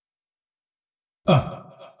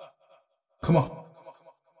come on.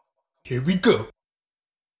 Here we go.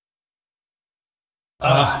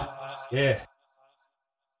 Yeah.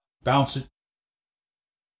 Bounce it.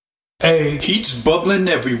 Hey, heat's bubbling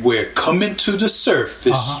everywhere, coming to the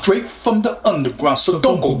surface, straight from the underground, so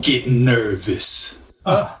don't go getting nervous.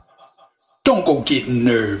 Don't go getting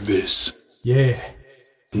nervous. Yeah.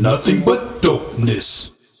 Nothing but dopeness,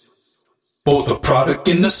 both the product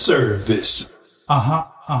and the service.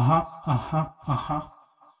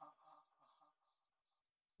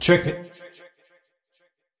 Check it.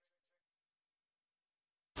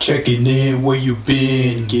 Checking in where you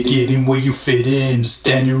been, getting where you fit in.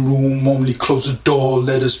 Standing room only, close the door,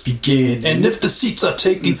 let us begin. And if the seats are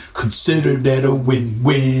taken, consider that a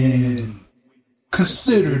win-win.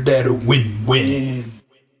 Consider that a win-win.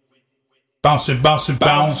 Bounce it, bounce it,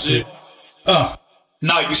 bounce it.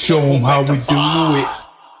 Now you Show them how we do it.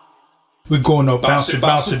 We're gonna bounce it,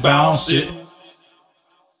 bounce it, bounce it.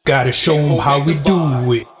 Gotta show them how we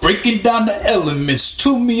do it. Breaking down the elements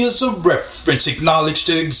to me is a reference. Acknowledge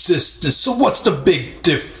the existence. So what's the big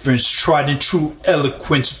difference? Tried and true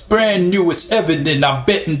eloquence. Brand new, it's evident. I'm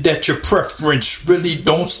betting that your preference really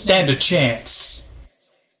don't stand a chance.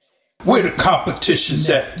 Where the competition's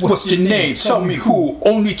at? What's the name? Tell me who.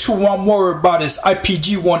 Only two I'm worried about is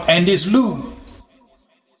IPG1 and his Lou.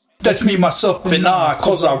 That's me, myself, and I,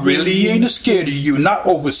 cause I really ain't scared of you. Not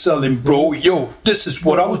overselling, bro. Yo, this is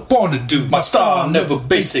what I was born to do. My style never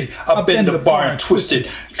basic. I bend the bar and twist it.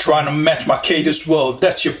 Trying to match my cadence well,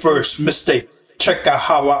 that's your first mistake. Check out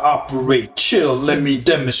how I operate. Chill, let me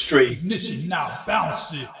demonstrate. Ignition now,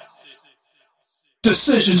 bounce it.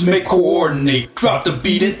 Decisions may coordinate. Drop the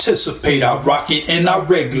beat, anticipate. I rock it and I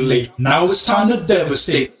regulate. Now it's time to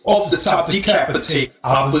devastate. Off the top, decapitate.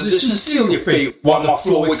 Opposition, seal your fate. While my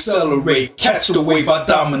flow accelerate. Catch the wave, I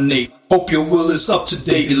dominate. Hope your will is up to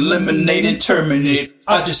date. Eliminate and terminate.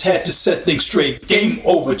 I just had to set things straight. Game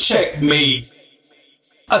over, checkmate.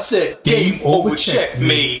 I said game over,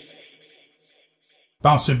 checkmate.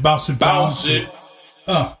 Bounce it, bounce it, bounce it.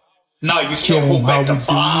 Now you can't hold back the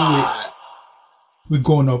vibe. We're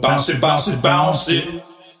gonna bounce it, bounce it, bounce it.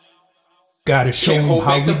 Gotta show them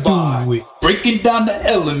how we do it. Breaking down the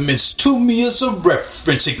elements to me is a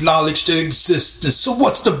reference. Acknowledge the existence. So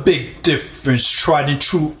what's the big difference? Tried and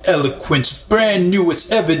true eloquence. Brand new,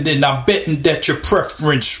 it's evident. I'm betting that your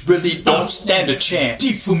preference really don't stand a chance.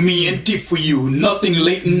 Deep for me and deep for you. Nothing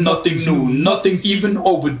latent, nothing new. Nothing even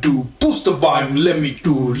overdue. Boost the volume, let me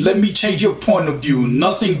do. Let me change your point of view.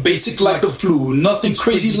 Nothing basic like the flu. Nothing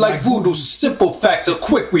crazy like voodoo. Simple facts, a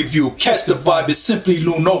quick review. Catch the vibe, it's simply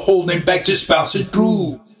Lou. No holding back, just bouncing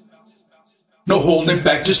through. No holding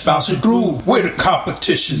back, just bouncing through. Where the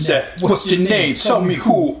competition's at? What's the name? Tell me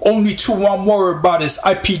who. Only two I'm worried about is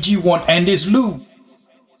IPG1 and his Lou.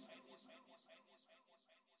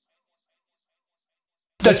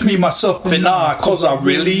 That's me, myself, and I, cause I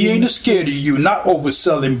really ain't scared of you. Not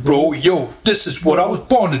overselling, bro. Yo, this is what I was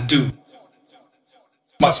born to do.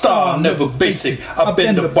 My style never basic. I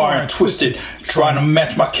bend the bar and twist it. Trying to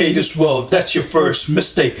match my cadence well, that's your first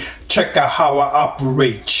mistake. Check out how I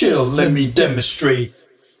operate. Chill, let me demonstrate.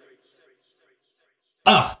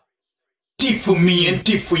 Deep for me and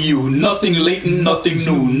deep for you. Nothing latent, nothing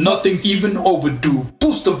new. Nothing even overdue.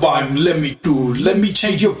 Boost the volume, let me do. Let me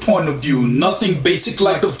change your point of view. Nothing basic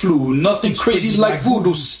like the flu. Nothing crazy like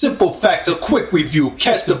voodoo. Simple facts, a quick review.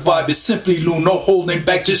 Catch the vibe, it's simply Lou. No holding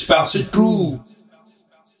back, just bouncing through.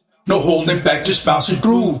 No holding back, just bouncing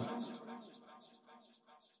through.